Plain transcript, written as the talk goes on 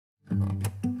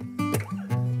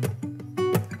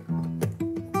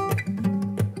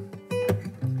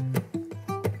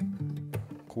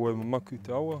rau mamaku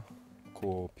te awa,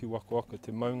 ko piwako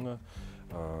te maunga,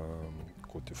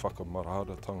 ko te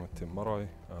whakamaraharatanga te marae,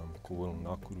 ko Will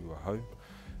Ngakuru ahau.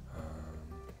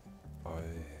 I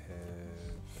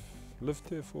have lived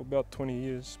here for about 20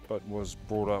 years, but was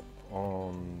brought up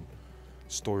on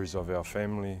stories of our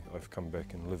family. I've come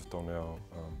back and lived on our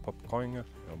papakainga,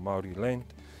 our Māori land,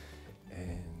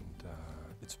 and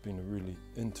it's been a really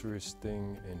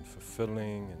interesting and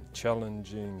fulfilling and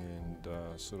challenging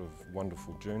and sort of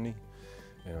wonderful journey,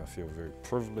 and I feel very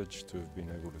privileged to have been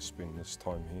able to spend this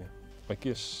time here. I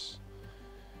guess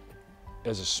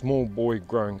as a small boy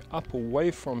growing up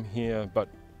away from here, but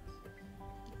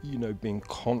you know, being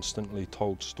constantly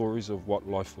told stories of what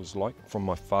life was like from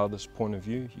my father's point of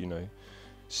view, you know,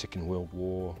 Second World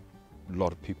War, a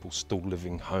lot of people still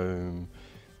living home,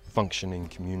 functioning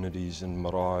communities in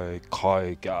marae,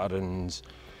 kai gardens.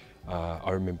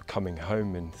 I remember coming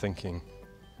home and thinking,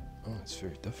 oh, it's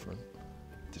very different.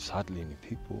 There's hardly any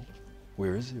people.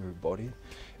 Where is everybody?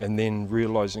 And then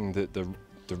realizing that the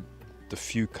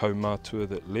few kaumātua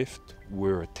that left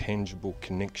were a tangible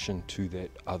connection to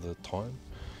that other time.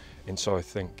 And so I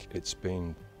think it's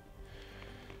been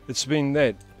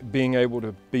that, being able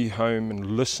to be home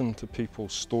and listen to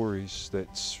people's stories,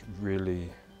 that's really,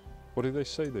 what do they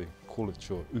say? They call it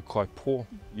your ukai pō,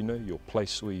 you know, your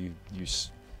place where you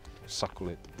suckle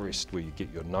at the breast, where you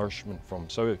get your nourishment from.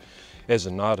 So as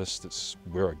an artist, it's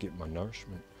where I get my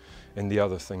nourishment. And the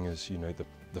other thing is, you know,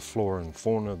 the flora and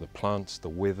fauna, the plants, the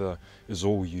weather is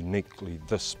all uniquely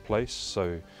this place.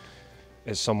 So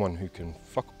as someone who can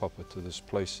whakapapa to this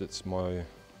place, it's my, you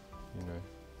know,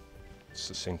 it's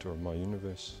the centre of my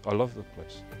universe. I love the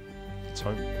place. It's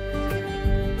home.